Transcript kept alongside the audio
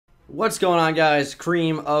What's going on, guys?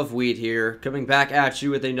 Cream of Wheat here, coming back at you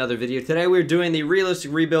with another video. Today we're doing the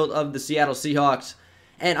realistic rebuild of the Seattle Seahawks,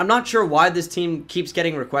 and I'm not sure why this team keeps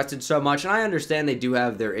getting requested so much, and I understand they do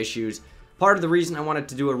have their issues. Part of the reason I wanted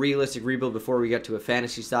to do a realistic rebuild before we get to a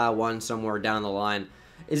fantasy style one somewhere down the line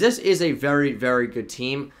is this is a very, very good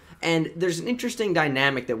team, and there's an interesting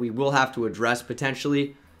dynamic that we will have to address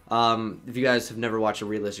potentially. If you guys have never watched a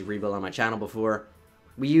realistic rebuild on my channel before,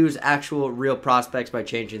 we use actual real prospects by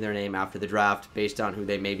changing their name after the draft based on who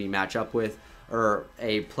they maybe match up with or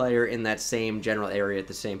a player in that same general area at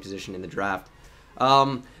the same position in the draft.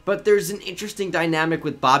 But there's an interesting dynamic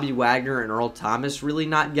with Bobby Wagner and Earl Thomas really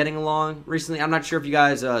not getting along recently. I'm not sure if you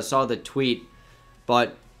guys saw the tweet,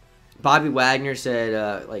 but Bobby Wagner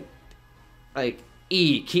said,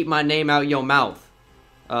 keep my name out your mouth.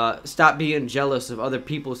 Stop being jealous of other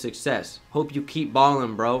people's success. Hope you keep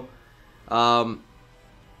balling, bro.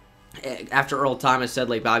 After Earl Thomas said,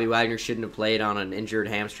 Bobby Wagner shouldn't have played on an injured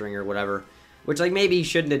hamstring or whatever, which, maybe he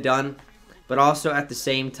shouldn't have done, but also at the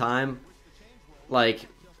same time, I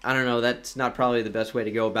don't know, that's not probably the best way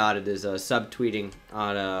to go about it is subtweeting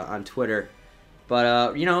on Twitter.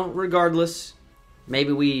 But, regardless,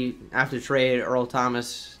 maybe we have to trade Earl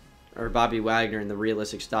Thomas or Bobby Wagner in the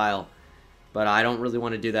realistic style, but I don't really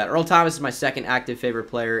want to do that. Earl Thomas is my second active favorite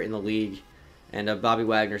player in the league, and Bobby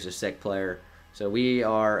Wagner's a sick player. So we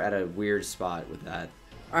are at a weird spot with that.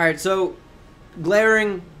 Alright, so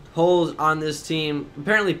glaring holes on this team.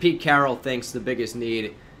 Apparently Pete Carroll thinks the biggest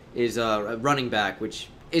need is a running back, which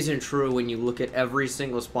isn't true when you look at every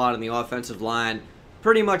single spot in the offensive line,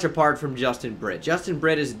 pretty much apart from Justin Britt. Justin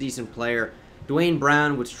Britt is a decent player. Dwayne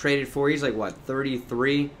Brown was traded for. He's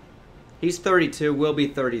 33? He's 32, will be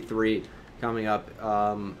 33 coming up.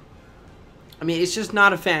 It's just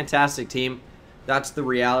not a fantastic team. That's the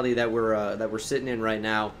reality that we're sitting in right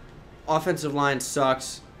now. Offensive line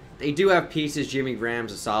sucks. They do have pieces. Jimmy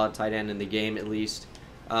Graham's a solid tight end in the game, at least.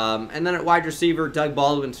 And then at wide receiver, Doug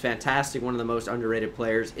Baldwin's fantastic, one of the most underrated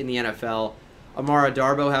players in the NFL. Amara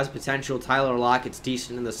Darboh has potential. Tyler Lockett's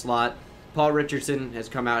decent in the slot. Paul Richardson has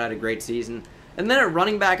come out, had a great season. And then at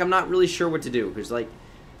running back, I'm not really sure what to do, because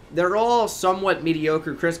they're all somewhat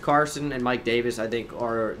mediocre. Chris Carson and Mike Davis, I think,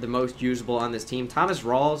 are the most usable on this team. Thomas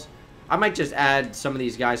Rawls, I might just add some of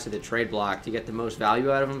these guys to the trade block to get the most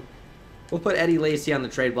value out of them. We'll put Eddie Lacy on the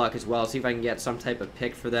trade block as well, see if I can get some type of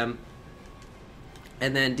pick for them.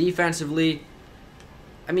 And then defensively,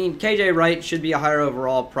 KJ Wright should be a higher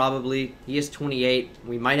overall, probably. He is 28.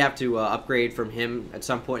 We might have to upgrade from him at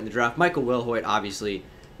some point in the draft. Michael Wilhoit, obviously,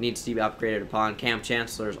 needs to be upgraded upon. Cam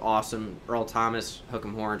Chancellor is awesome. Earl Thomas, hook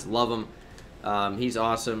 'em horns, love him. He's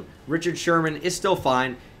awesome. Richard Sherman is still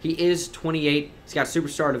fine. He is 28. He's got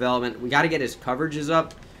superstar development. We got to get his coverages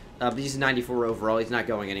up. But he's 94 overall. He's not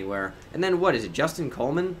going anywhere. And then what is it? Justin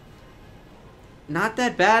Coleman? Not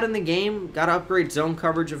that bad in the game. Got to upgrade zone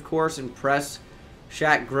coverage, of course, and press.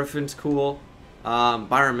 Shaq Griffin's cool.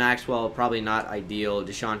 Byron Maxwell, probably not ideal.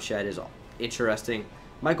 Deshaun Shedd is interesting.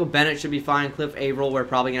 Michael Bennett should be fine. Cliff Averill, we're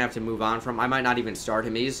probably going to have to move on from. I might not even start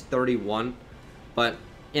him. He's 31. But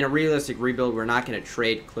in a realistic rebuild, we're not going to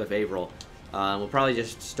trade Cliff Averill. We'll probably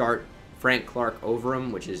just start Frank Clark over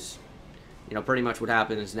him, which is, pretty much what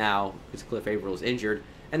happens now because Cliff Averill is injured.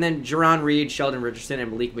 And then Jerron Reed, Sheldon Richardson,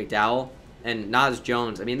 and Malik McDowell, and Naz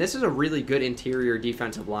Jones. This is a really good interior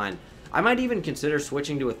defensive line. I might even consider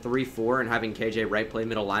switching to a 3-4 and having KJ Wright play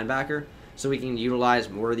middle linebacker so we can utilize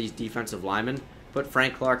more of these defensive linemen. Put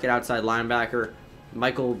Frank Clark at outside linebacker,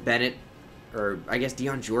 Michael Bennett, or I guess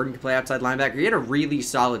Deion Jordan could play outside linebacker. He had a really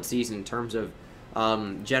solid season in terms of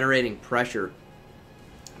generating pressure.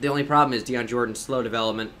 The only problem is Deion Jordan's slow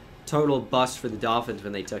development. Total bust for the Dolphins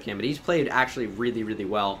when they took him. But he's played actually really, really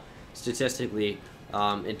well statistically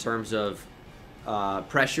in terms of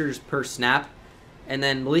pressures per snap. And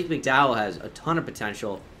then Malik McDowell has a ton of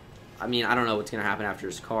potential. I don't know what's going to happen after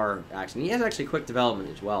his car accident. He has actually quick development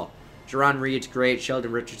as well. Jerron Reed's great.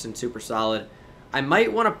 Sheldon Richardson, super solid. I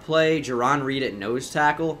might want to play Jerron Reed at nose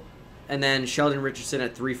tackle, and then Sheldon Richardson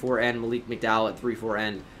at 3-4 end, Malik McDowell at 3-4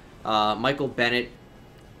 end, Michael Bennett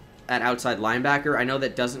at outside linebacker. I know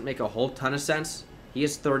that doesn't make a whole ton of sense. He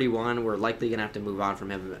is 31. We're likely going to have to move on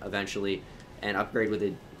from him eventually and upgrade with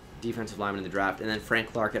a defensive lineman in the draft. And then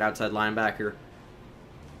Frank Clark at outside linebacker.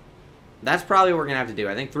 That's probably what we're going to have to do.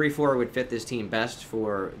 I think 3-4 would fit this team best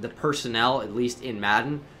for the personnel, at least in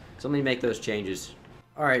Madden. So let me make those changes.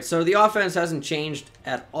 Alright, so the offense hasn't changed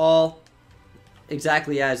at all.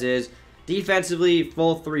 Exactly as is. Defensively,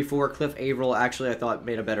 full 3-4. Cliff Averill, actually, I thought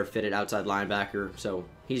made a better fit at outside linebacker, so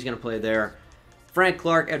he's going to play there. Frank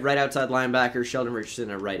Clark at right outside linebacker. Sheldon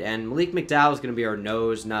Richardson at right end. Malik McDowell is going to be our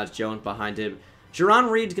nose. Naz Jones behind him. Jerron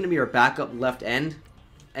Reed's going to be our backup left end,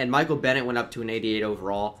 and Michael Bennett went up to an 88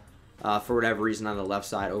 overall for whatever reason on the left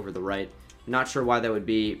side over the right. Not sure why that would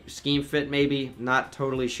be. Scheme fit, maybe. Not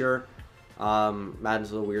totally sure.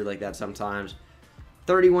 Madden's a little weird like that sometimes.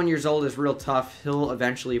 31 years old is real tough. He'll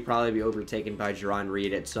eventually probably be overtaken by Jerron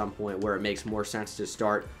Reed at some point where it makes more sense to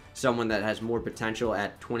start someone that has more potential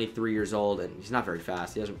at 23 years old, and he's not very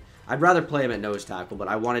fast. He doesn't. I'd rather play him at nose tackle, but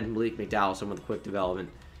I wanted Malik McDowell, someone with quick development,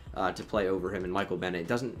 to play over him and Michael Bennett. It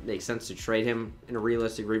doesn't make sense to trade him in a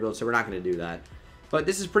realistic rebuild, so we're not going to do that. But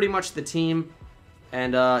this is pretty much the team,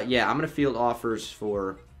 and yeah, I'm going to field offers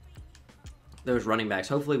for those running backs.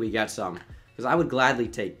 Hopefully we get some, because I would gladly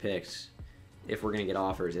take picks if we're going to get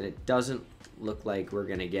offers, and it doesn't look like we're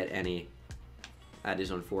going to get any. That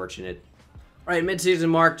is unfortunate. All right, midseason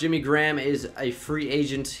mark, Jimmy Graham is a free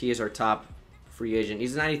agent. He is our top free agent.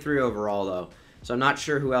 He's a 93 overall, though, so I'm not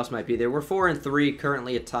sure who else might be there. We're 4-3,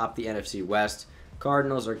 currently atop the NFC West.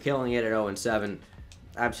 Cardinals are killing it at 0-7,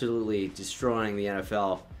 absolutely destroying the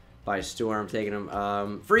NFL by storm, taking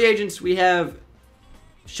them. Free agents, we have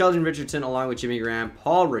Sheldon Richardson along with Jimmy Graham,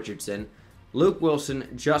 Paul Richardson, Luke Wilson,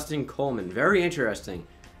 Justin Coleman. Very interesting.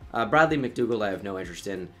 Bradley McDougald, I have no interest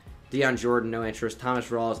in. Deion Jordan, no interest. Thomas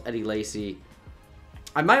Rawls, Eddie Lacy.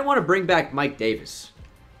 I might want to bring back Mike Davis.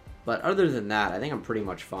 But other than that, I think I'm pretty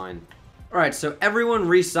much fine. Alright, so everyone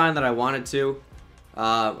re-signed that I wanted to.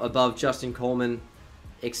 Above Justin Coleman.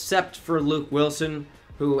 Except for Luke Wilson,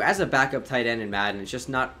 who, as a backup tight end in Madden, is just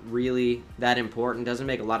not really that important. Doesn't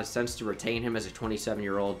make a lot of sense to retain him as a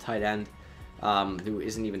 27-year-old tight end who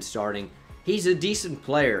isn't even starting. He's a decent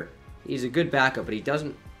player. He's a good backup, but he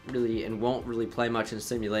doesn't really and won't really play much in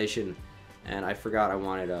simulation. And I forgot I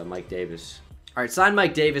wanted Mike Davis. All right, sign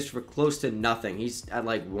Mike Davis for close to nothing. He's at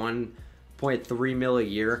like 1.3 mil a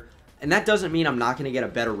year. And that doesn't mean I'm not going to get a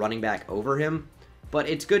better running back over him. But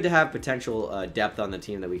it's good to have potential depth on the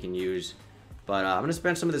team that we can use. But I'm going to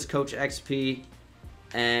spend some of this Coach XP.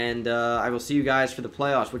 And I will see you guys for the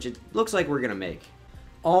playoffs, which it looks like we're going to make.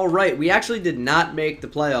 All right, we actually did not make the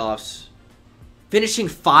playoffs. Finishing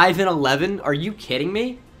 5-11? Are you kidding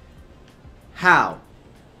me? How?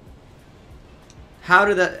 How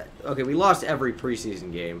did that... Okay, we lost every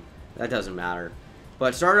preseason game. That doesn't matter.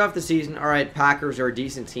 But started off the season, alright, Packers are a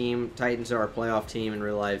decent team. Titans are a playoff team in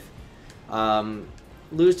real life.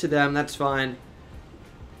 Lose to them, that's fine.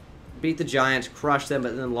 Beat the Giants, crushed them,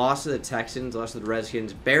 but then lost to the Texans, lost to the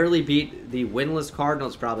Redskins. Barely beat the winless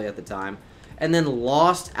Cardinals probably at the time. And then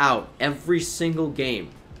lost out every single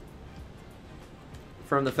game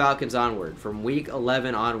from the Falcons onward. From week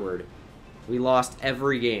 11 onward, we lost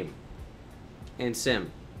every game in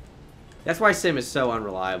Sim. That's why Sim is so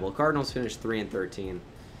unreliable. Cardinals finished 3-13.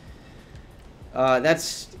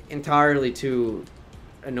 That's entirely too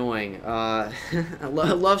annoying. I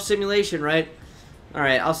love simulation, right?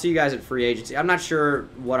 Alright, I'll see you guys at free agency. I'm not sure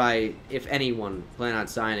what if anyone, plan on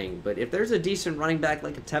signing. But if there's a decent running back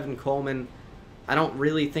like a Tevin Coleman, I don't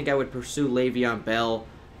really think I would pursue Le'Veon Bell.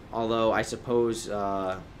 Although I suppose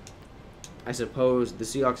the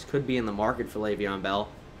Seahawks could be in the market for Le'Veon Bell,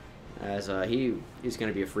 as he is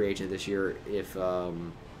going to be a free agent this year if the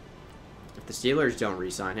Steelers don't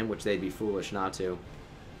re-sign him, which they'd be foolish not to.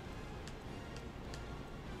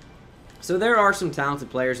 So there are some talented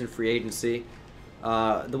players in free agency.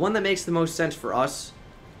 The one that makes the most sense for us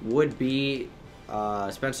would be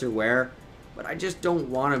Spencer Ware, but I just don't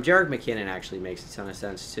want him. Jerick McKinnon actually makes a ton of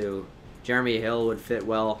sense too. Jeremy Hill would fit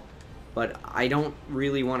well, but I don't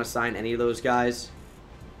really want to sign any of those guys.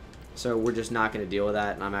 So we're just not going to deal with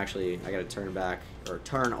that, and I got to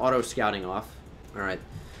turn auto scouting off. All right,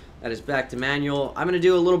 that is back to manual. I'm going to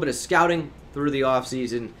do a little bit of scouting through the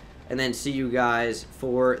offseason, and then see you guys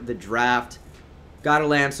for the draft. Got to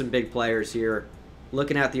land some big players here.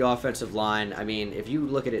 Looking at the offensive line, I mean, if you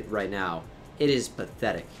look at it right now, it is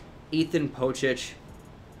pathetic. Ethan Pocic.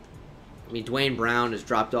 I mean, Dwayne Brown has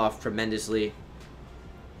dropped off tremendously.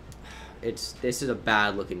 This is a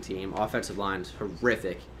bad-looking team. Offensive line's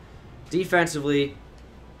horrific. Defensively,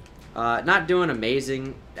 not doing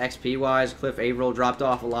amazing XP-wise. Cliff Averill dropped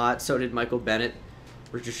off a lot. So did Michael Bennett.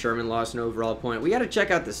 Richard Sherman lost an overall point. We got to check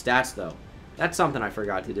out the stats, though. That's something I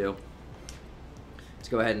forgot to do. Let's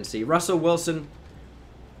go ahead and see. Russell Wilson,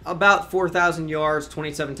 about 4,000 yards,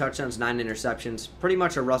 27 touchdowns, 9 interceptions. Pretty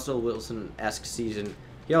much a Russell Wilson-esque season.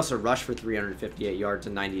 He also rushed for 358 yards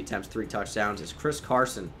and 90 attempts, 3 touchdowns. As Chris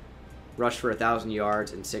Carson rushed for 1,000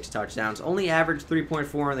 yards and 6 touchdowns. Only averaged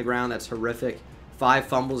 3.4 on the ground. That's horrific. 5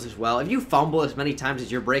 fumbles as well. If you fumble as many times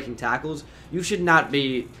as you're breaking tackles, you should not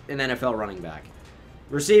be an NFL running back.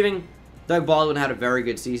 Receiving, Doug Baldwin had a very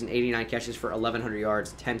good season. 89 catches for 1,100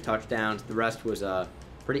 yards, 10 touchdowns. The rest was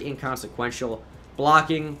pretty inconsequential.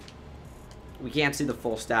 Blocking, we can't see the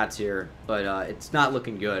full stats here, but it's not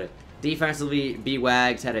looking good. Defensively,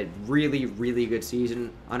 B-Wags had a really, really good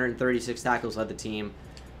season. 136 tackles led the team.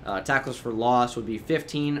 Tackles for loss would be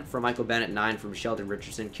 15 from Michael Bennett, 9 from Sheldon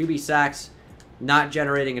Richardson. QB sacks, not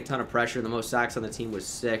generating a ton of pressure. The most sacks on the team was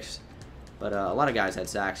 6. But a lot of guys had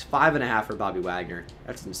sacks. 5.5 for Bobby Wagner.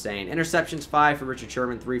 That's insane. Interceptions, 5 for Richard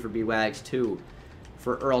Sherman, 3 for B-Wags, 2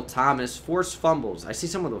 for Earl Thomas. Forced fumbles. I see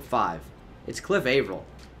someone with 5. It's Cliff Averill.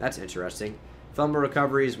 That's interesting. Fumble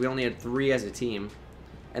recoveries, we only had 3 as a team.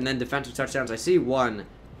 And then defensive touchdowns, I see 1.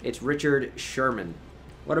 It's Richard Sherman.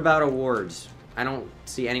 What about awards? I don't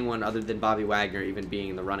see anyone other than Bobby Wagner even being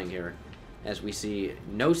in the running here. As we see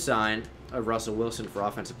no sign of Russell Wilson for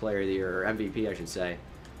Offensive Player of the Year, or MVP, I should say.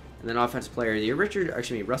 And then Offensive Player of the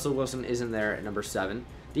Year, Russell Wilson is in there at number 7.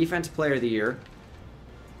 Defensive Player of the Year.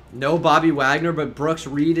 No Bobby Wagner, but Brooks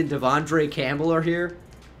Reed and Devondre Campbell are here.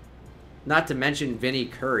 Not to mention Vinnie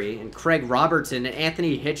Curry and Craig Robertson and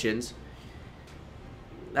Anthony Hitchens.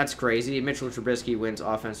 That's crazy. Mitchell Trubisky wins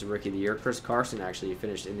Offensive Rookie of the Year. Chris Carson actually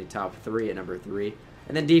finished in the top 3 at number 3.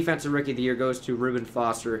 And then Defensive Rookie of the Year goes to Reuben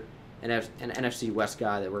Foster, an NFC West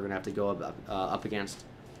guy that we're going to have to go up against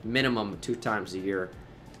minimum 2 times a year,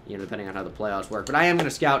 you know, depending on how the playoffs work. But I am going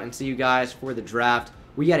to scout and see you guys for the draft.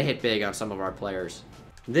 We got to hit big on some of our players.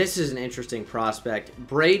 This is an interesting prospect.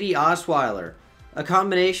 Brady Osweiler, a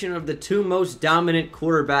combination of the 2 most dominant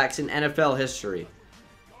quarterbacks in NFL history.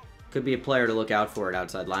 Could be a player to look out for at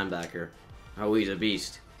outside linebacker. Oh, he's a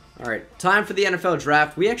beast. Alright, time for the NFL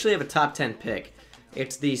draft. We actually have a top 10 pick.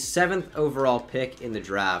 It's the 7th overall pick in the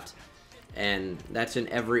draft. And that's in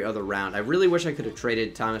every other round. I really wish I could have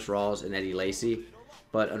traded Thomas Rawls and Eddie Lacy.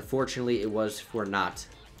 But unfortunately, it was for naught.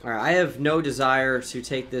 Alright, I have no desire to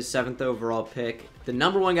take this 7th overall pick. The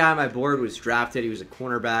number 1 guy on my board was drafted. He was a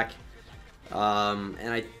cornerback.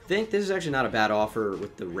 And I think this is actually not a bad offer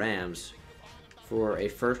with the Rams for a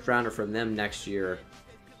first rounder from them next year.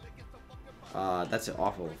 That's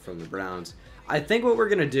awful from the Browns. I think what we're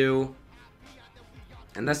going to do,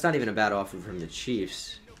 and that's not even a bad offer from the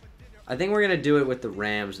Chiefs. I think we're going to do it with the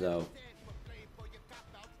Rams, though.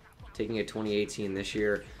 Taking a 2018 this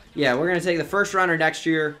year. Yeah, we're going to take the first rounder next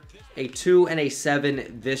year, a 2 and a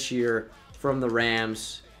 7 this year from the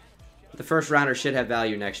Rams. The first rounder should have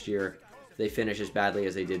value next year if they finish as badly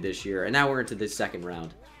as they did this year. And now we're into the second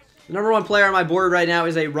round. The number 1 player on my board right now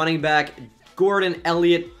is a running back, Gordon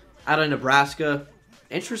Elliott, out of Nebraska.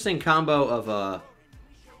 Interesting combo of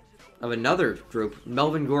another group,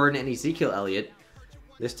 Melvin Gordon and Ezekiel Elliott.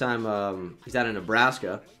 This time he's out of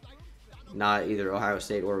Nebraska, not either Ohio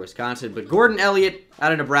State or Wisconsin. But Gordon Elliott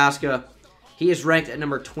out of Nebraska, he is ranked at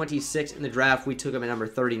number 26 in the draft. We took him at number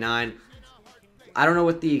 39. I don't know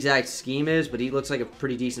what the exact scheme is, but he looks like a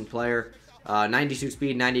pretty decent player. 92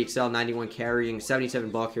 speed, 90 excel, 91 carrying, 77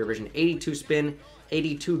 ball carrier vision, 82 spin,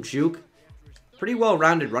 82 juke. Pretty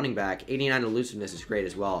well-rounded running back. 89 elusiveness is great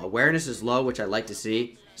as well. Awareness is low, which I like to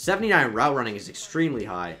see. 79 route running is extremely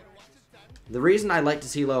high. The reason I like to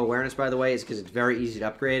see low awareness, by the way, is because it's very easy to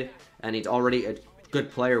upgrade, and he's already a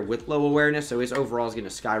good player with low awareness, so his overall is going to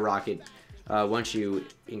skyrocket once you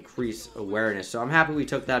increase awareness. So I'm happy we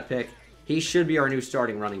took that pick. He should be our new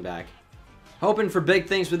starting running back. Hoping for big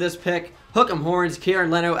things with this pick. Hook 'em horns,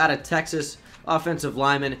 Kieran Leno out of Texas. Offensive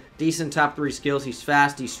lineman. Decent top 3 skills. He's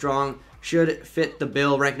fast. He's strong. Should fit the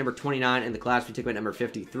bill. Ranked number 29 in the class. We took him at number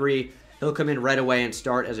 53. He'll come in right away and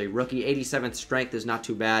start as a rookie. 87th strength is not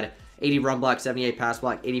too bad. 80 run block, 78 pass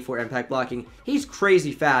block, 84 impact blocking. He's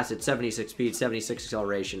crazy fast at 76 speed, 76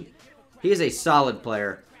 acceleration. He is a solid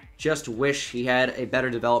player. Just wish he had a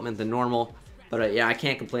better development than normal. But yeah, I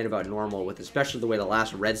can't complain about normal, with especially the way the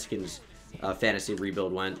last Redskins fantasy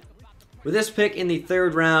rebuild went. With this pick in the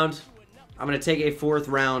 3rd round, I'm going to take a 4th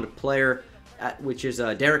round player, which is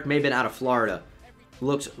Derek Maben out of Florida.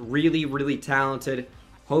 Looks really, really talented.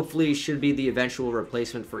 Hopefully should be the eventual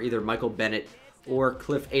replacement for either Michael Bennett or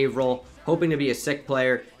Cliff Averill. Hoping to be a sick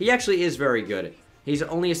player. He actually is very good. He's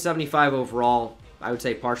only a 75 overall. I would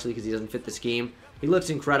say partially because he doesn't fit the scheme. He looks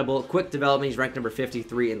incredible. Quick development. He's ranked number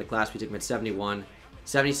 53 in the class. We took him at 71.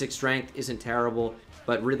 76 strength isn't terrible.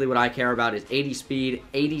 But really what I care about is 80 speed,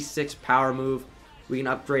 86 power move. We can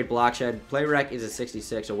upgrade block shed. Play rec is a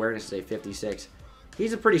 66. Awareness is a 56.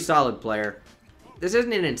 He's a pretty solid player. This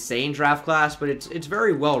isn't an insane draft class, but it's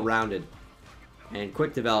very well-rounded. And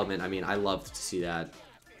quick development, I mean, I love to see that.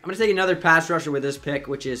 I'm going to take another pass rusher with this pick,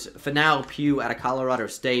 which is Fanal Pugh out of Colorado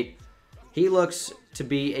State. He looks to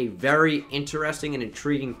be a very interesting and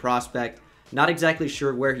intriguing prospect. Not exactly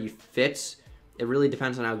sure where he fits. It really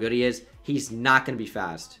depends on how good he is. He's not going to be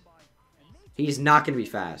fast. He's not going to be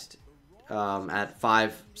fast. at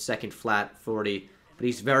 5-second flat 40. But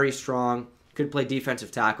he's very strong. Could play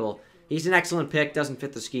defensive tackle. He's an excellent pick. Doesn't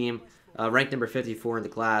fit the scheme. Ranked number 54 in the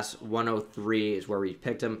class. 103 is where we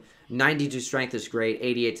picked him. 92 strength is great.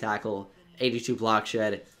 88 tackle. 82 block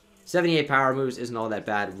shed. 78 power moves isn't all that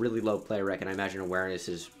bad. Really low play rec, and I imagine awareness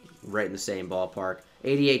is right in the same ballpark.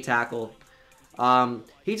 88 tackle.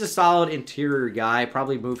 He's a solid interior guy.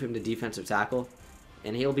 Probably move him to defensive tackle,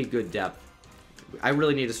 and he'll be good depth. I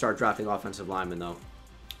really need to start drafting offensive linemen, though.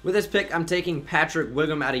 With this pick, I'm taking Patrick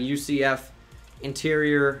Wiggum out of UCF.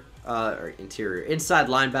 Inside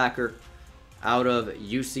linebacker out of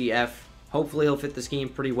UCF. Hopefully he'll fit the scheme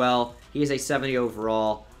pretty well. He is a 70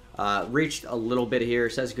 overall. Reached a little bit here.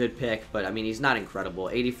 Says good pick, but I mean, he's not incredible.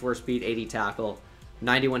 84 speed, 80 tackle,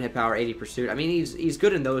 91 hit power, 80 pursuit. I mean, he's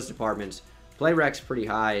good in those departments. Play rec's pretty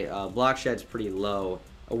high. Block shed's pretty low.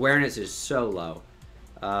 Awareness is so low.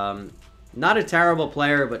 Not a terrible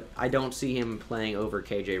player, but I don't see him playing over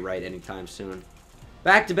KJ Wright anytime soon.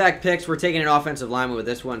 Back-to-back picks. We're taking an offensive lineman with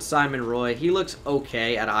this one. Simon Roy. He looks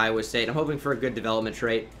okay at Iowa State. I'm hoping for a good development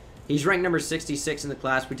trait. He's ranked number 66 in the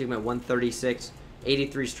class. We took him at 136.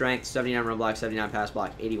 83 strength, 79 run block, 79 pass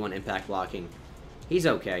block, 81 impact blocking. He's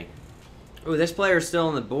okay. Oh, this player is still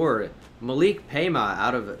on the board. Malik Pema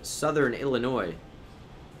out of Southern Illinois.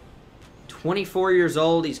 24 years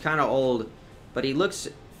old. He's kind of old, but he looks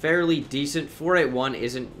fairly decent. 4.81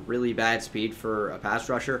 isn't really bad speed for a pass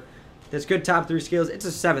rusher. That's good top 3 skills. It's a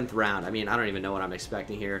 7th round. I mean, I don't even know what I'm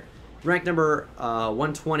expecting here. Ranked number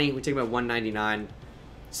 120. We take him at 199.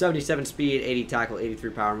 77 speed, 80 tackle, 83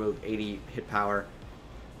 power move, 80 hit power.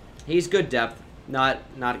 He's good depth. Not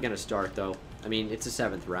going to start, though. I mean, it's a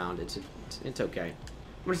 7th round. It's okay.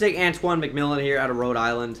 I'm going to take Antoine McMillan here out of Rhode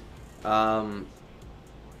Island.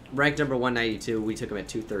 Ranked number 192. We took him at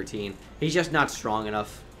 213. He's just not strong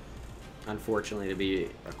enough, unfortunately, to be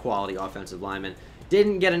a quality offensive lineman.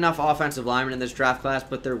 Didn't get enough offensive linemen in this draft class,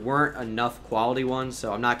 but there weren't enough quality ones,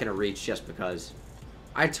 so I'm not going to reach just because.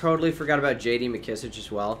 I totally forgot about J.D. McKissick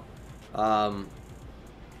as well.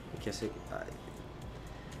 McKissick.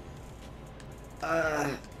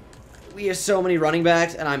 We have so many running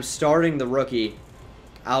backs, and I'm starting the rookie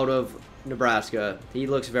out of Nebraska. He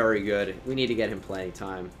looks very good. We need to get him playing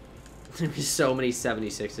time. There's so many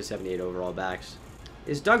 76 to 78 overall backs.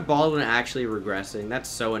 Is Doug Baldwin actually regressing? That's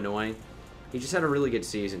so annoying. He just had a really good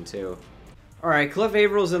season, too. Alright, Cliff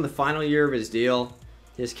Avrill's in the final year of his deal.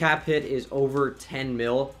 His cap hit is over 10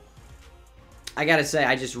 mil. I gotta say,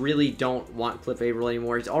 I just really don't want Cliff Averill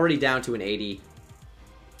anymore. He's already down to an 80.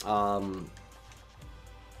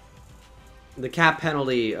 The cap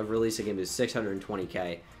penalty of releasing him is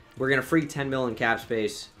 620K. We're gonna free 10 mil in cap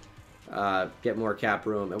space, get more cap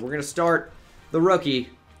room, and we're gonna start the rookie,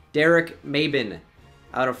 Derek Mabin,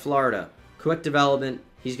 out of Florida. Quick development.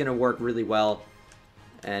 He's gonna work really well,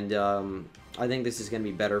 and I think this is gonna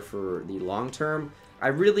be better for the long term. I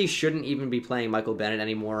really shouldn't even be playing Michael Bennett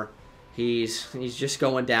anymore. He's just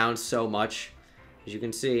going down so much. As you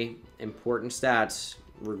can see, important stats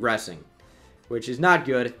regressing, which is not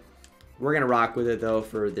good. We're going to rock with it, though,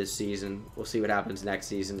 for this season. We'll see what happens next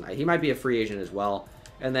season. He might be a free agent as well.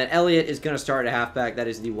 And then Elliott is going to start at halfback. That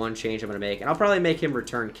is the one change I'm going to make. And I'll probably make him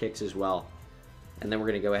return kicks as well. And then we're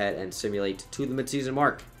going to go ahead and simulate to the midseason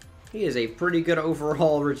mark. He is a pretty good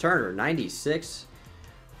overall returner. 96.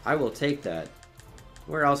 I will take that.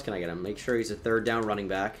 Where else can I get him? Make sure he's a 3rd down running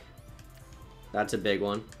back. That's a big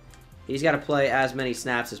one. He's got to play as many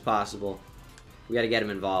snaps as possible. We got to get him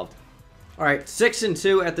involved. Alright,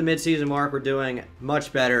 6-2 at the midseason mark. We're doing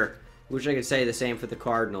much better. Wish I could say the same for the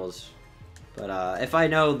Cardinals. But if I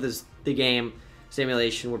know the game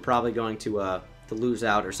simulation, we're probably going to lose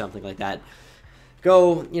out or something like that.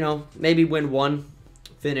 Go, maybe win 1.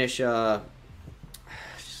 Finish, 7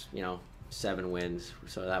 wins.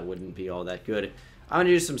 So that wouldn't be all that good. I'm going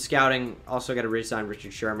to do some scouting. Also got to re-sign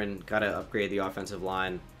Richard Sherman. Got to upgrade the offensive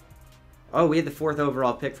line. Oh, we had the 4th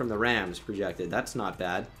overall pick from the Rams projected. That's not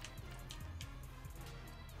bad.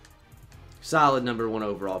 Solid number 1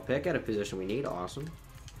 overall pick at a position we need. Awesome.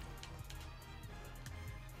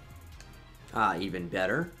 Even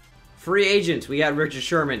better. Free agents. We got Richard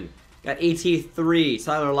Sherman. Got AT3,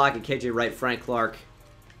 Tyler Lockett, KJ Wright, Frank Clark.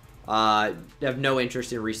 Have no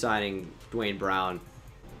interest in re-signing Dwayne Brown.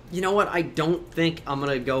 You know what? I don't think I'm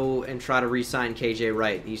going to go and try to re-sign KJ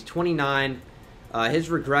Wright. He's 29. His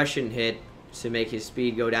regression hit to make his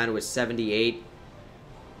speed go down to a 78.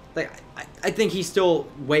 I think he's still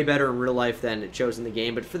way better in real life than it shows in the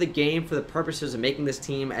game. But for the game, for the purposes of making this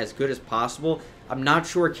team as good as possible, I'm not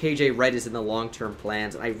sure KJ Wright is in the long-term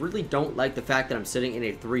plans. And I really don't like the fact that I'm sitting in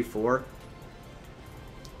a 3-4.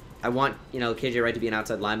 I want, you know, KJ Wright to be an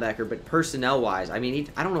outside linebacker, but personnel-wise, I mean,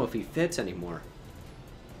 I don't know if he fits anymore.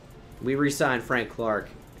 We re-signed Frank Clark,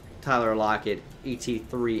 Tyler Lockett,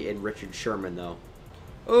 ET3, and Richard Sherman, though.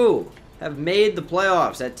 Ooh, have made the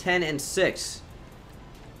playoffs at 10-6.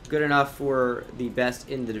 Good enough for the best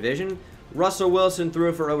in the division. Russell Wilson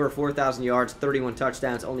threw for over 4,000 yards, 31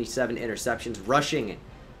 touchdowns, only 7 interceptions. Rushing,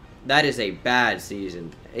 that is a bad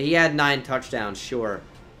season. He had 9 touchdowns, sure,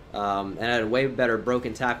 and had a way better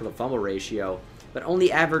broken tackle to fumble ratio, but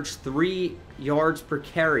only averaged 3 yards per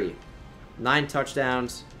carry. 9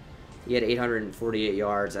 touchdowns. He had 848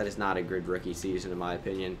 yards. That is not a good rookie season, in my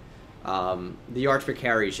opinion. The yards per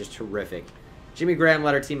carry is just horrific. Jimmy Graham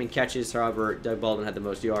led our team in catches. However, Doug Baldwin had the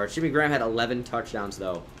most yards. Jimmy Graham had 11 touchdowns,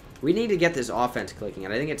 though. We need to get this offense clicking,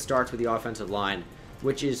 and I think it starts with the offensive line,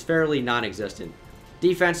 which is fairly non-existent.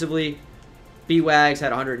 Defensively, B-Wags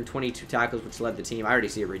had 122 tackles, which led the team. I already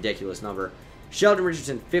see a ridiculous number. Sheldon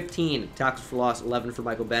Richardson, 15 tackles for loss, 11 for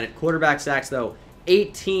Michael Bennett. Quarterback sacks, though,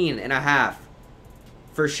 18.5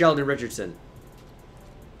 for Sheldon Richardson.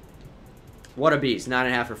 What a beast.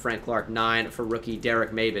 9.5 for Frank Clark, 9 for rookie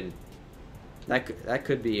Derek Maben. That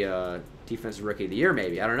could be a defensive rookie of the year,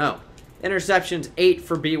 maybe. I don't know. Interceptions, 8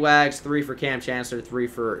 for B-Wags, 3 for Cam Chancellor, 3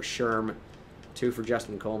 for Sherm, 2 for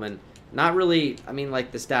Justin Coleman. Not really, I mean,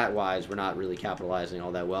 like, the stat-wise, we're not really capitalizing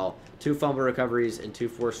all that well. 2 fumble recoveries and 2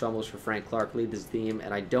 forced fumbles for Frank Clark lead this team,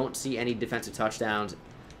 and I don't see any defensive touchdowns.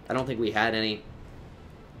 I don't think we had any.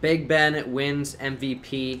 Big Ben wins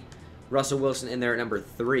MVP. Russell Wilson in there at number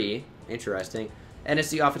 3. Interesting.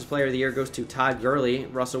 NFC Offensive Player of the Year goes to Todd Gurley.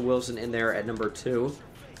 Russell Wilson in there at number 2.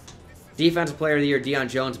 Defensive Player of the Year, Deion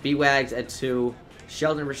Jones. B-Wags at 2.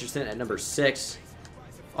 Sheldon Richardson at number 6.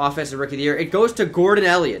 Offensive Rookie of the Year, it goes to Gordon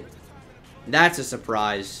Elliott. That's a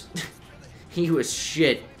surprise. He was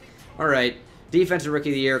shit. Alright. Defensive Rookie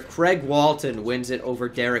of the Year, Craig Walton wins it over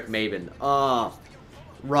Derek Maben. Oh,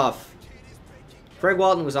 rough. Craig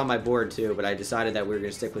Walton was on my board too, but I decided that we were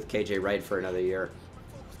going to stick with KJ Wright for another year.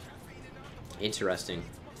 Interesting.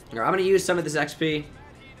 Now, I'm going to use some of this XP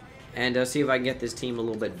and see if I can get this team a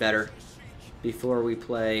little bit better before we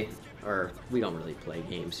play, or we don't really play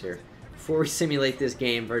games here, before we simulate this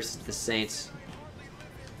game versus the Saints.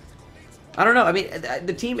 I don't know. I mean,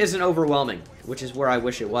 the team isn't overwhelming, which is where I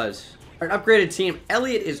wish it was. An upgraded team.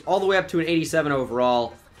 Elliott is all the way up to an 87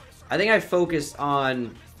 overall. I think I focused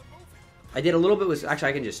on... I did a little bit with... Actually,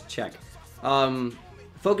 I can just check.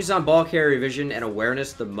 Focus on ball carrier vision and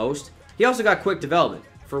awareness the most. He also got quick development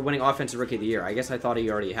for winning Offensive Rookie of the Year. I guess I thought he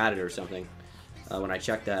already had it or something when I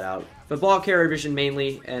checked that out. But ball carrier vision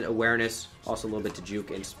mainly, and awareness. Also a little bit to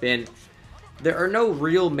juke and spin. There are no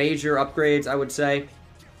real major upgrades, I would say,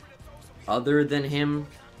 other than him.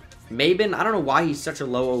 Maben, I don't know why he's such a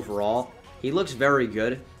low overall. He looks very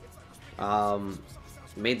good.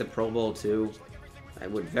 Made the Pro Bowl too.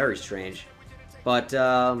 It would very strange. But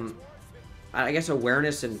I guess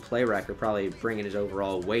awareness and play rec are probably bringing his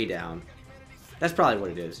overall way down. That's probably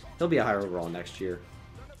what it is. He'll be a higher overall next year.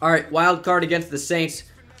 Alright, wild card against the Saints.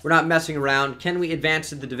 We're not messing around. Can we advance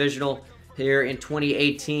to the divisional here in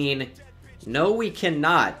 2018? No, we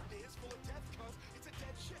cannot.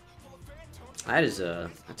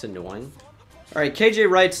 That's annoying. Alright, KJ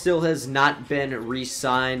Wright still has not been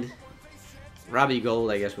re-signed. Robbie Gould,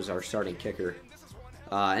 I guess, was our starting kicker.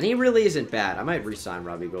 And he really isn't bad. I might re-sign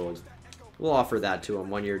Robbie Gould. We'll offer that to him,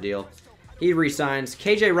 1-year deal. He re-signs.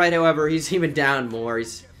 KJ Wright, however, he's even down more.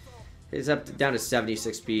 He's down to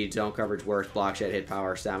 76 speed, zone coverage worse, block shed, hit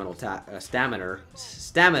power, stamina,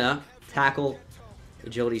 tackle,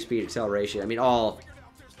 agility, speed, acceleration. I mean, all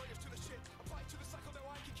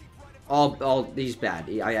he's bad.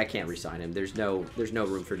 I can't re-sign him. There's no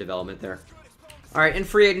room for development there. All right, in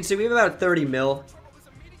free agency, we have about 30 mil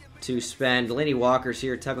to spend. Delaney Walker's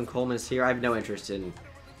here, Tevin Coleman's here. I have no interest in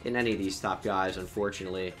any of these top guys,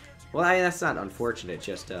 unfortunately. Well, that's not unfortunate,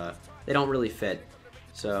 just they don't really fit.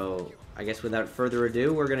 So I guess without further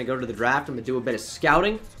ado, we're going to go to the draft. I'm going to do a bit of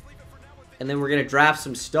scouting, and then we're going to draft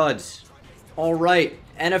some studs. All right,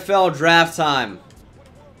 NFL draft time.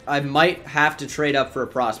 I might have to trade up for a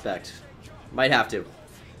prospect. Might have to.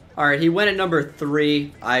 All right, he went at number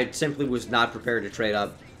 3. I simply was not prepared to trade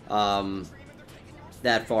up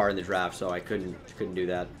that far in the draft, so I couldn't do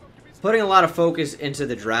that. Putting a lot of focus into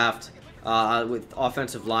the draft with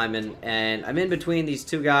offensive linemen, and I'm in between these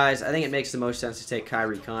two guys. I think it makes the most sense to take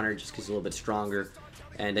Kyrie Connor just because he's a little bit stronger.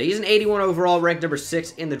 And he's an 81 overall, ranked number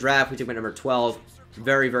 6 in the draft. We took him at number 12.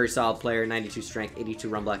 Very, very solid player. 92 strength, 82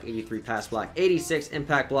 run block, 83 pass block, 86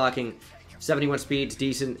 impact blocking, 71 speed's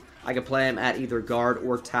decent. I could play him at either guard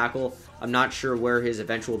or tackle. I'm not sure where his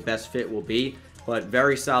eventual best fit will be, But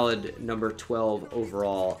very solid number 12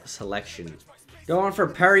 overall selection. Going for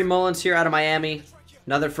Perry Mullins here out of Miami.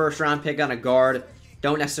 Another first-round pick on a guard.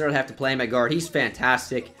 Don't necessarily have to play him at guard. He's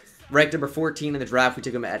fantastic. Ranked number 14 in the draft. We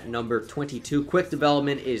took him at number 22. Quick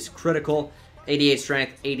development is critical. 88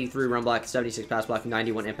 strength, 83 run block, 76 pass blocking,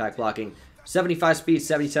 91 impact blocking, 75 speed,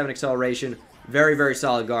 77 acceleration. Very, very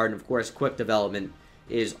solid guard. And, of course, quick development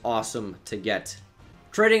is awesome to get.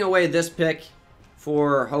 Trading away this pick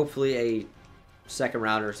for hopefully a second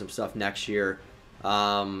rounder or some stuff next year.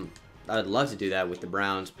 I'd love to do that with the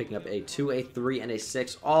Browns. Picking up a 2, a 3, and a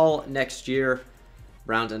 6 all next year.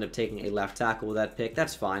 Browns end up taking a left tackle with that pick.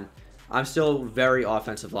 That's fine. I'm still very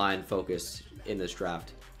offensive line focused in this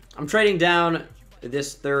draft. I'm trading down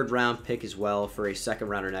this third round pick as well for a second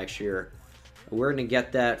rounder next year. We're going to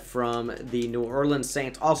get that from the New Orleans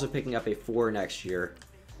Saints, also picking up a 4 next year.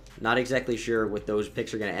 Not exactly sure what those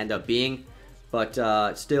picks are going to end up being,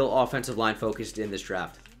 but still offensive line focused in this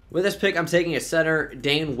draft. With this pick, I'm taking a center,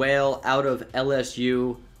 Dane Whale out of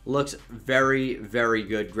LSU. Looks very, very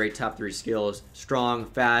good. Great top 3 skills. Strong,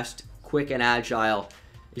 fast, quick, and agile.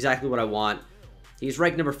 Exactly what I want. He's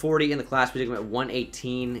ranked number 40 in the class. We took him at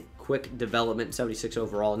 118. Quick development, 76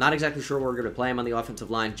 overall. Not exactly sure where we're going to play him on the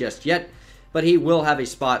offensive line just yet, but he will have a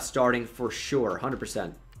spot starting for sure,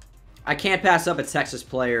 100%. I can't pass up a Texas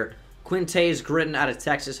player. Quintez Gritton out of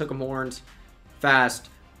Texas. Hook 'em horns. Fast,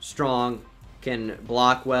 strong, can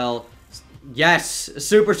block well. Yes,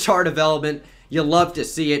 superstar development. You'll love to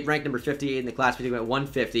see it. Ranked number 58 in the class. We took him at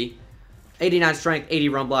 150. 89 strength, 80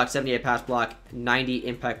 run block, 78 pass block, 90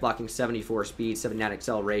 impact blocking, 74 speed, 79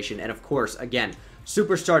 acceleration, and of course, again,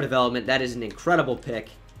 superstar development. That is an incredible pick,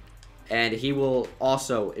 and he will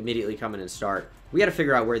also immediately come in and start. We got to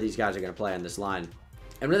figure out where these guys are going to play on this line.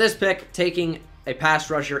 And with this pick, taking a pass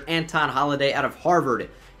rusher, Anton Holiday out of Harvard.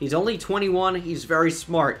 He's only 21. He's very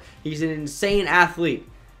smart. He's an insane athlete.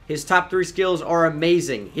 His top 3 skills are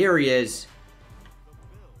amazing. Here he is.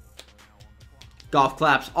 Golf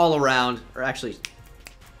claps all around. Or actually,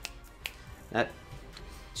 that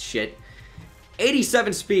shit.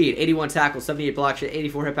 87 speed, 81 tackle, 78 block shot,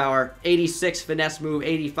 84 hit power, 86 finesse move,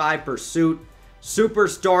 85 pursuit.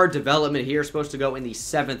 Superstar development here. Supposed to go in the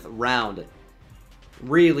 7th round.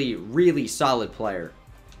 Really, really solid player.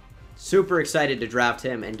 Super excited to draft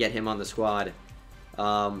him and get him on the squad.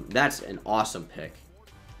 That's an awesome pick.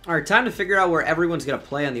 All right, time to figure out where everyone's going to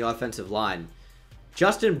play on the offensive line.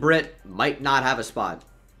 Justin Britt might not have a spot.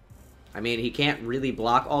 I mean, he can't really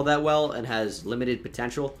block all that well and has limited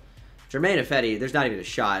potential. Jermaine Ifedi, there's not even a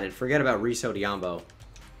shot. And forget about Reese Odiambo.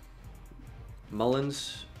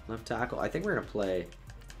 Mullins, left tackle. I think we're going to play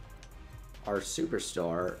our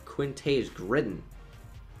superstar, Quintez Gritton,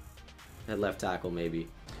 at left tackle maybe.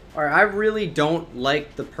 All right, I really don't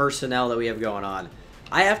like the personnel that we have going on.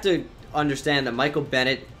 I have to understand that Michael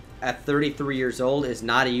Bennett at 33 years old is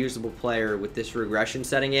not a usable player with this regression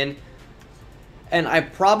setting in. And I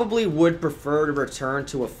probably would prefer to return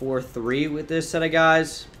to a 4-3 with this set of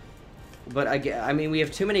guys. But I mean, we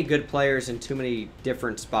have too many good players in too many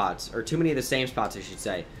different spots. Or too many of the same spots, I should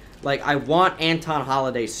say. Like, I want Anton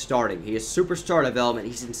Holiday starting. He is superstar development.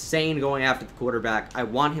 He's insane going after the quarterback. I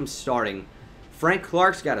want him starting. Frank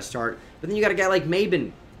Clark's got to start. But then you got a guy like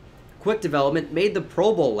Mabin. Quick development. Made the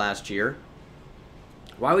Pro Bowl last year.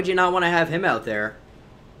 Why would you not want to have him out there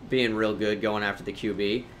being real good going after the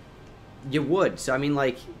QB? You would. So, I mean,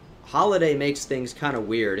 like, Holiday makes things kind of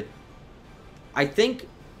weird. I think...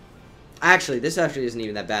 Actually, this actually isn't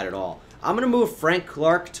even that bad at all. I'm going to move Frank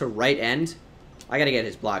Clark to right end. I got to get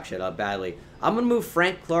his block shit up badly. I'm going to move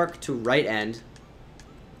Frank Clark to right end.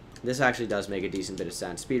 This actually does make a decent bit of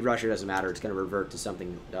sense. Speed rusher doesn't matter. It's going to revert to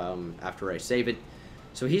something after I save it.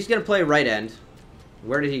 So he's going to play right end.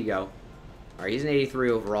 Where did he go? All right, he's an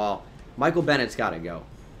 83 overall. Michael Bennett's got to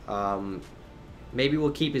go. Maybe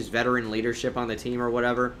we'll keep his veteran leadership on the team or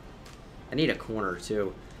whatever. I need a corner,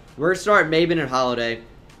 too. We're going to start Mabin and Holiday.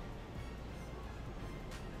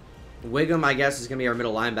 Wiggum, I guess, is going to be our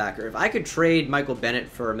middle linebacker. If I could trade Michael Bennett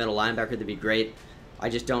for a middle linebacker, that'd be great. I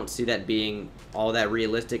just don't see that being all that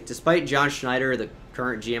realistic. Despite John Schneider, the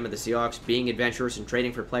current GM of the Seahawks, being adventurous and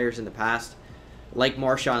trading for players in the past, like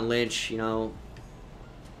Marshawn Lynch, you know,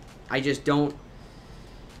 I don't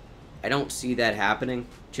see that happening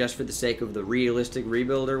just for the sake of the realistic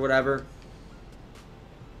rebuild or whatever.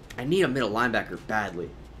 I need a middle linebacker badly.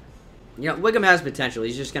 You know, Wiggum has potential.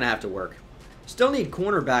 He's just going to have to work. Still need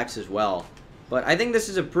cornerbacks as well. But I think this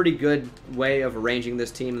is a pretty good way of arranging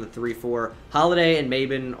this team in the 3-4. Holiday and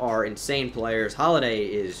Mabin are insane players. Holiday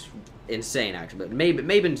is insane, actually. But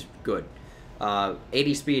Mabin's good.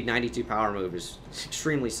 80 speed, 92 power move is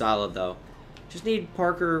extremely solid, though. Just need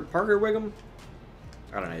Parker Wiggum.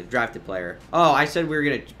 I don't know, drafted player. Oh, I said we were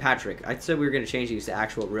going to, Patrick, I said we were going to change these to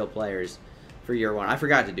actual real players for year one. I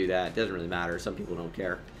forgot to do that. It doesn't really matter. Some people don't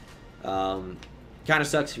care. Kind of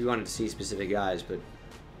sucks if you wanted to see specific guys, but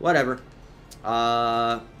whatever.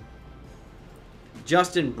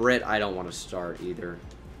 Justin Britt, I don't want to start either.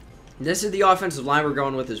 This is the offensive line we're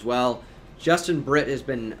going with as well. Justin Britt has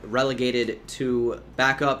been relegated to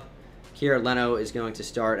backup. Kiera Leno is going to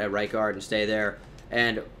start at right guard and stay there.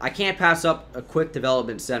 And I can't pass up a quick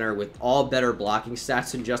development center with all better blocking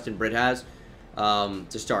stats than Justin Britt has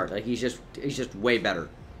to start. Like, he's just way better.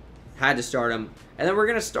 Had to start him. And then we're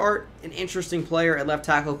going to start an interesting player at left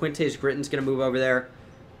tackle. Quintez Gritton's going to move over there.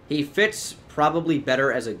 He fits probably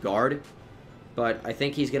better as a guard, but I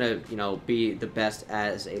think he's going to, be the best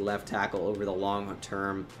as a left tackle over the long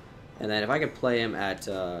term. And then if I could play him at,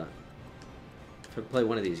 if I could play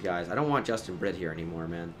one of these guys. I don't want Justin Britt here anymore,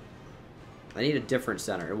 man. I need a different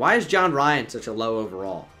center. And why is John Ryan such a low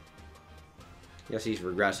overall? I guess he's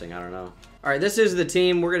regressing. I don't know. All right, this is the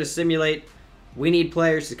team we're going to simulate. We need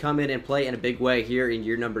players to come in and play in a big way here in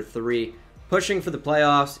year number 3. Pushing for the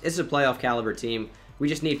playoffs. It's a playoff caliber team. We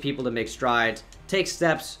just need people to make strides, take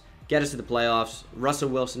steps, get us to the playoffs. Russell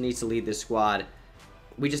Wilson needs to lead this squad.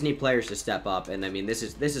 We just need players to step up. And, I mean, this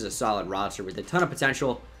is a solid roster with a ton of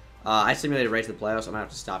potential. I simulated right to the playoffs. I'm going to have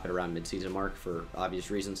to stop it around midseason mark for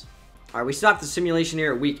obvious reasons. All right, we stopped the simulation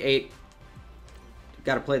here at week 8.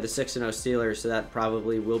 Got to play the 6-0 Steelers, so that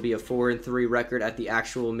probably will be a 4-3 record at the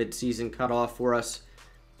actual midseason cutoff for us.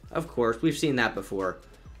 Of course, we've seen that before.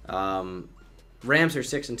 Rams are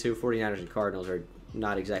 6-2. 49ers and Cardinals are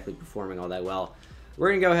not exactly performing all that well. We're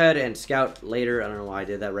going to go ahead and scout later. I don't know why I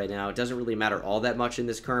did that right now. It doesn't really matter all that much in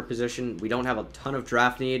this current position. We don't have a ton of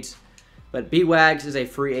draft needs. But B-Wags is a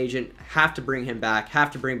free agent. Have to bring him back.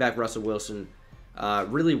 Have to bring back Russell Wilson.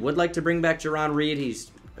 Really would like to bring back Jarron Reed.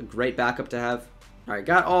 He's a great backup to have. All right,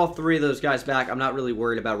 got all 3 of those guys back. I'm not really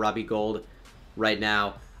worried about Robbie Gould right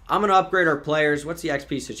now. I'm going to upgrade our players. What's the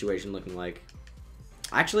XP situation looking like?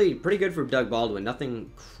 Actually, pretty good for Doug Baldwin.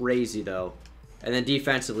 Nothing crazy, though. And then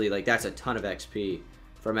defensively, like, that's a ton of XP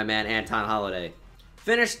for my man Anton Holiday.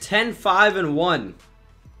 Finished 10-5-1.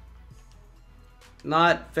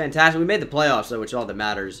 Not fantastic. We made the playoffs, though, which is all that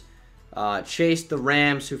matters. Chased the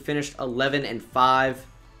Rams, who finished 11-5.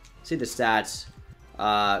 See the stats.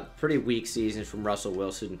 Pretty weak season from Russell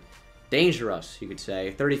Wilson. Dangerous, you could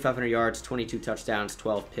say. 3,500 yards, 22 touchdowns,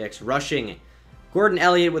 12 picks. Rushing, Gordon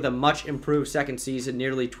Elliott with a much improved second season,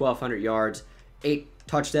 nearly 1,200 yards, 8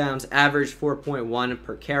 touchdowns, average 4.1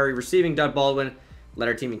 per carry. Receiving, Doug Baldwin led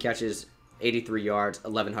our team in catches, 83 yards,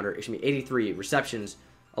 83 receptions,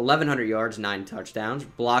 1,100 yards, 9 touchdowns.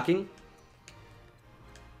 Blocking,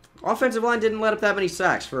 offensive line didn't let up that many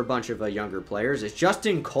sacks for a bunch of younger players. As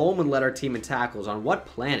Justin Coleman led our team in tackles. On what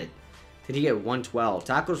planet did he get 112?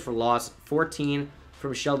 Tackles for loss, 14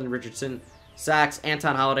 from Sheldon Richardson. Sacks,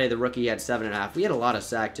 Anton Holiday, the rookie, had 7.5. We had a lot of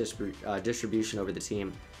sack distribution over the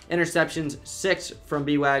team. Interceptions, 6 from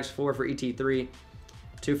B-Wags, 4 for ET3,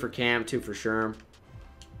 2 for Cam, 2 for Sherm.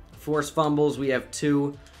 Forced fumbles, we have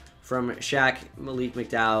 2 from Shaq, Malik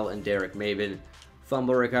McDowell, and Derek Maben.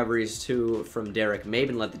 Fumble recoveries, 2 from Derek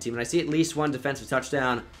Maben led the team. And I see at least 1 defensive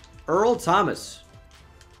touchdown. Earl Thomas.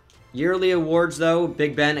 Yearly awards, though.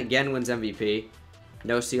 Big Ben again wins MVP.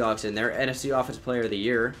 No Seahawks in there. NFC Offensive Player of the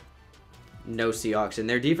Year. No Seahawks in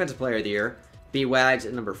there. Defensive Player of the Year. B-Wags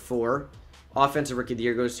at number 4. Offensive Rookie of the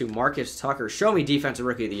Year goes to Marcus Tucker. Show me Defensive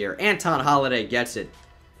Rookie of the Year. Anton Holiday gets it.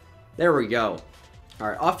 There we go. All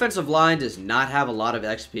right, offensive line does not have a lot of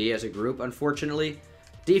XP as a group, unfortunately.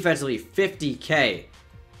 Defensively, 50K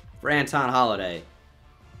for Anton Holiday.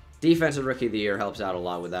 Defensive Rookie of the Year helps out a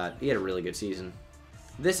lot with that. He had a really good season.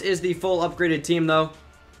 This is the full upgraded team, though,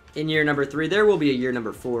 in year number 3. There will be a year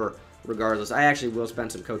number 4 regardless. I actually will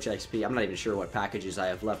spend some Coach XP. I'm not even sure what packages I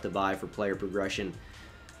have left to buy for player progression.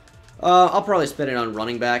 I'll probably spend it on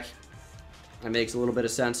running back. That makes a little bit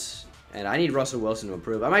of sense. And I need Russell Wilson to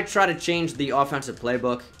improve. I might try to change the offensive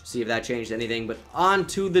playbook, see if that changed anything. But on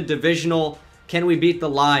to the divisional. Can we beat the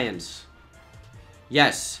Lions?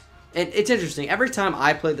 Yes. And it's interesting. Every time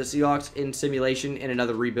I play the Seahawks in simulation in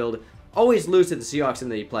another rebuild, always lose to the Seahawks in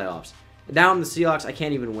the playoffs. Now I'm the Seahawks, I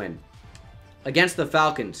can't even win. Against the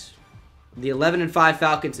Falcons. The 11-5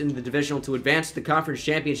 Falcons in the divisional to advance to the conference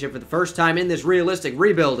championship for the first time in this realistic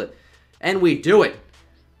rebuild. And we do it.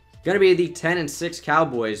 Going to be the 10-6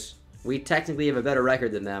 Cowboys. We technically have a better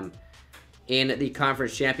record than them in the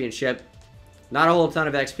conference championship. Not a whole ton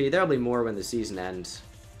of XP. There'll be more when the season ends.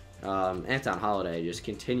 Anton Holiday just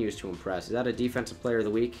continues to impress. Is that a defensive player of the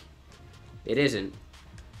week? It isn't.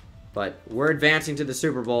 But we're advancing to the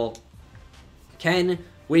Super Bowl. Can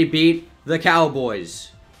We beat the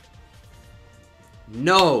Cowboys.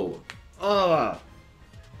 No. Ugh.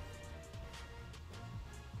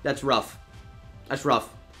 That's rough. That's rough.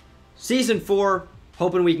 Season 4,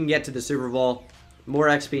 hoping we can get to the Super Bowl. More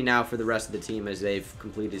XP now for the rest of the team as they've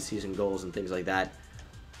completed season goals and things like that.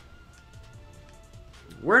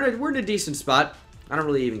 We're in a decent spot. I don't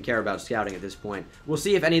really even care about scouting at this point. We'll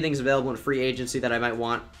see if anything's available in free agency that I might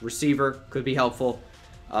want. Receiver could be helpful.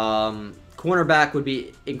 Cornerback would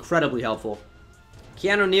be incredibly helpful.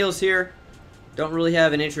 Keanu Neal's here. Don't really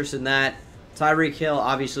have an interest in that. Tyreek Hill,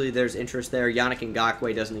 obviously there's interest there. Yannick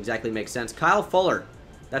Ngakoue doesn't exactly make sense. Kyle Fuller.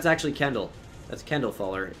 That's actually Kendall. That's Kendall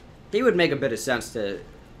Fuller. He would make a bit of sense to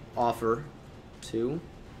offer to.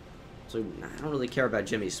 So I don't really care about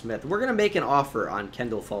Jimmy Smith. We're going to make an offer on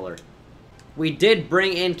Kendall Fuller. We did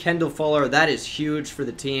bring in Kendall Fuller. That is huge for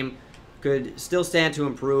the team. Could still stand to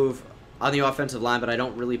improve on the offensive line, but I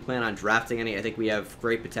don't really plan on drafting any. I think we have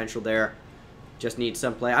great potential there. Just need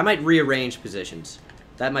some play. I might rearrange positions.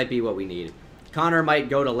 That might be what we need. Connor might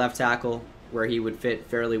go to left tackle, where he would fit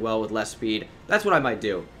fairly well with less speed. That's what I might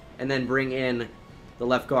do. And then bring in the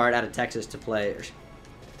left guard out of Texas to play,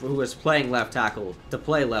 who was playing left tackle, to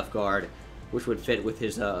play left guard, which would fit with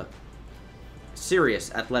his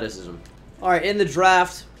serious athleticism. All right, in the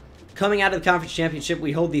draft, coming out of the conference championship,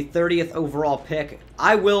 we hold the 30th overall pick.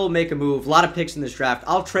 I will make a move. A lot of picks in this draft.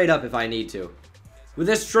 I'll trade up if I need to. With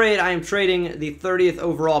this trade, I am trading the 30th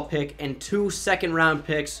overall pick and 2 second-round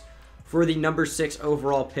picks for the number 6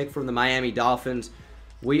 overall pick from the Miami Dolphins.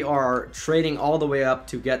 We are trading all the way up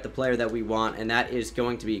to get the player that we want, and that is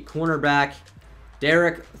going to be cornerback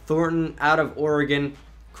Derek Thornton out of Oregon.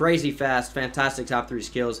 Crazy fast, fantastic top 3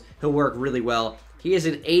 skills. He'll work really well. He is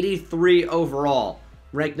an 83 overall,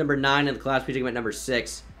 ranked number 9 in the class. We took him at number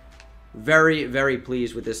 6. Very, very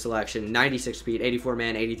pleased with this selection. 96 speed, 84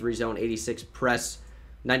 man, 83 zone, 86 press,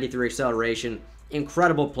 93 acceleration.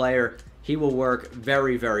 Incredible player. He will work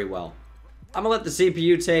very, very well. I'm going to let the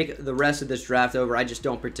CPU take the rest of this draft over. I just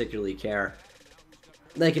don't particularly care.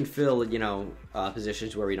 They can fill, you know,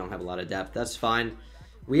 positions where we don't have a lot of depth. That's fine.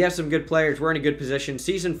 We have some good players. We're in a good position.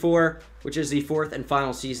 Season 4, which is the 4th and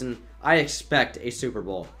final season, I expect a Super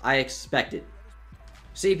Bowl. I expect it.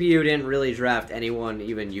 CPU didn't really draft anyone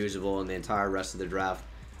even usable in the entire rest of the draft.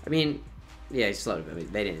 I mean, yeah,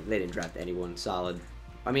 they didn't draft anyone solid.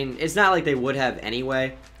 I mean, it's not like they would have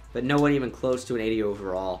anyway, but no one even close to an 80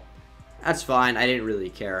 overall. That's fine. I didn't really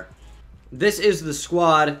care. This is the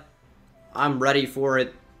squad. I'm ready for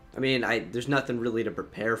it. I mean, there's nothing really to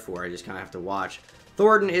prepare for. I just kind of have to watch.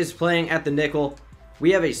 Thornton is playing at the nickel.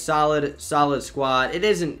 We have a solid squad. It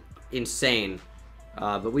isn't insane,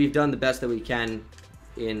 but we've done the best that we can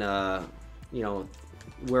in, you know,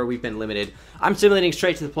 where we've been limited. I'm simulating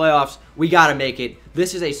straight to the playoffs. We got to make it.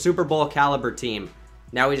 This is a Super Bowl caliber team.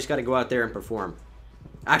 Now we just got to go out there and perform.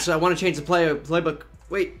 Actually, I want to change the playbook.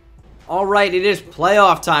 Wait. All right, it is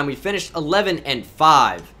playoff time. We finished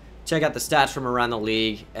 11-5. Check out the stats from around the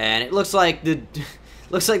league, and it looks like the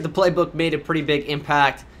playbook made a pretty big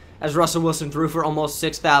impact as Russell Wilson threw for almost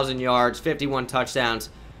 6,000 yards, 51 touchdowns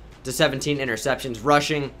to 17 interceptions.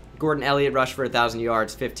 Rushing, Gordon Elliott rushed for 1,000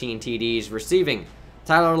 yards, 15 TDs. Receiving,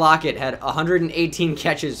 Tyler Lockett had 118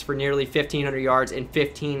 catches for nearly 1,500 yards and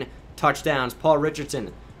 15 touchdowns. Paul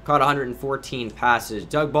Richardson caught 114 passes.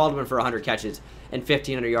 Doug Baldwin for 100 catches and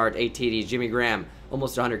 1,500 yards, 8 TDs. Jimmy Graham,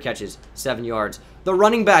 almost 100 catches, 7 yards. The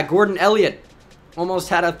running back, Gordon Elliott, almost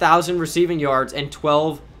had 1,000 receiving yards and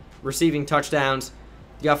 12 receiving touchdowns.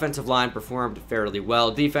 The offensive line performed fairly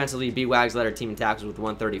well. Defensively, B-Wags led our team in tackles with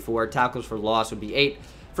 134. Tackles for loss would be 8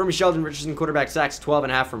 from Sheldon Richardson. Quarterback sacks,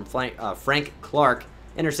 12.5 from Frank Clark.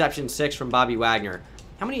 Interception, 6 from Bobby Wagner.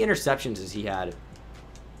 How many interceptions has he had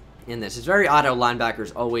in this? It's very odd how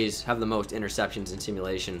linebackers always have the most interceptions in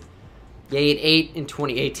simulation. He had 8 in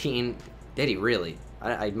 2018. Did he really?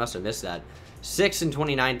 I must have missed that. 6 in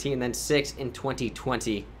 2019, then 6 in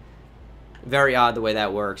 2020. Very odd the way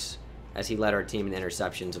that works, as he led our team in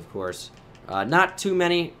interceptions, of course. Not too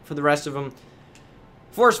many for the rest of them.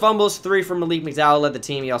 Forced fumbles, 3 from Malik McDowell led the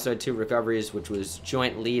team. He also had 2 recoveries, which was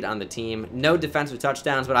joint lead on the team. No defensive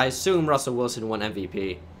touchdowns, but I assume Russell Wilson won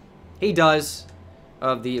MVP. He does,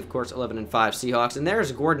 of the, of course, 11-5 Seahawks. And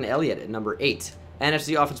there's Gordon Elliott at number 8.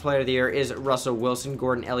 NFC Offensive Player of the Year is Russell Wilson.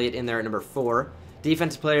 Gordon Elliott in there at number 4.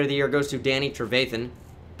 Defensive Player of the Year goes to Danny Trevathan.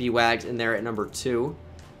 B-Wags in there at number 2.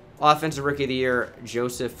 Offensive Rookie of the Year,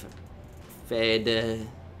 Joseph Fed,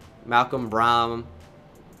 Malcolm Brown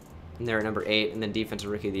in there at number 8. And then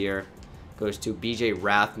Defensive Rookie of the Year goes to B.J.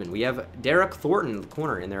 Rathman. We have Derek Thornton, the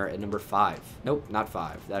corner, in there at number 5. Nope, not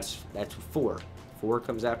 5. That's 4. 4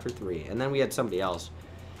 comes after 3. And then we had somebody else.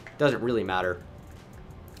 Doesn't really matter.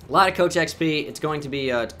 A lot of coach XP. It's going to be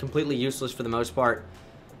completely useless for the most part.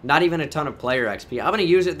 Not even a ton of player XP. I'm going to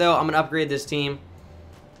use it, though. I'm going to upgrade this team.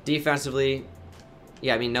 Defensively,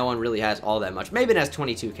 yeah, I mean, no one really has all that much. Maybe it has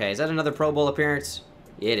 22K. Is that another Pro Bowl appearance?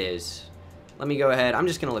 It is. Let me go ahead. I'm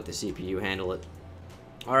just going to let the CPU handle it.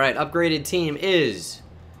 All right, upgraded team is...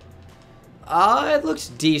 it looks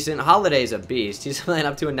decent. Holiday's a beast. He's playing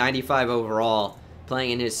up to a 95 overall,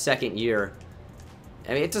 playing in his second year.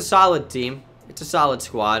 I mean, it's a solid team. It's a solid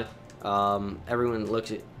squad. Everyone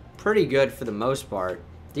looks pretty good for the most part.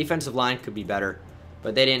 Defensive line could be better,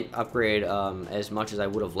 but they didn't upgrade as much as I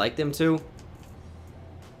would have liked them to.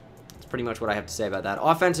 That's pretty much what I have to say about that.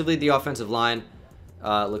 Offensively, the offensive line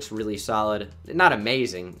looks really solid. Not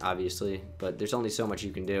amazing, obviously, but there's only so much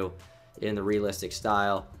you can do in the realistic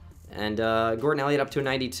style. And Gordon Elliott up to a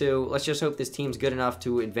 92. Let's just hope this team's good enough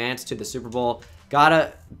to advance to the Super Bowl.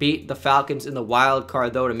 Gotta beat the Falcons in the wild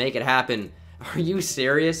card, though, to make it happen. Are you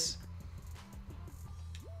serious?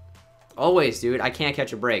 Always, dude. I can't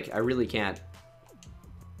catch a break. I really can't.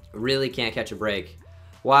 Really can't catch a break.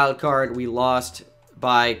 Wild card, we lost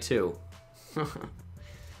by 2.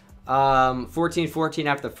 14-14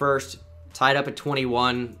 after the first. Tied up at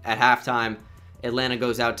 21 at halftime. Atlanta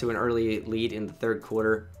goes out to an early lead in the third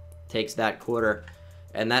quarter. Takes that quarter.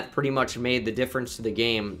 And that pretty much made the difference to the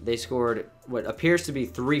game. They scored what appears to be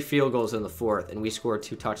 3 field goals in the fourth, and we scored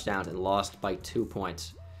 2 touchdowns and lost by 2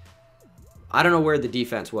 points. I don't know where the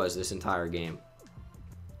defense was this entire game,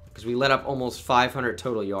 because we let up almost 500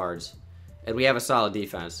 total yards, and we have a solid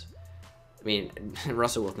defense. I mean,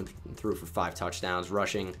 Russell Wilson threw for 5 touchdowns,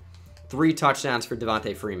 rushing 3 touchdowns for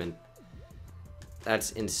Devontae Freeman.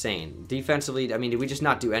 That's insane. Defensively, I mean, did we just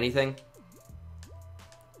not do anything?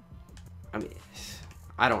 I mean,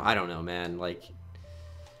 I don't know, man. Like,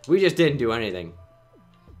 we just didn't do anything.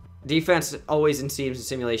 Defense always in teams and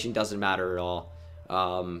simulation doesn't matter at all.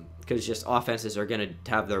 Because just offenses are going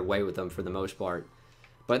to have their way with them for the most part.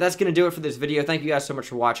 But that's going to do it for this video. Thank you guys so much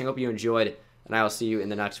for watching. Hope you enjoyed, and I will see you in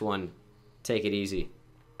the next one. Take it easy.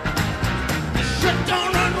 Shit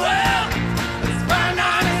don't run well.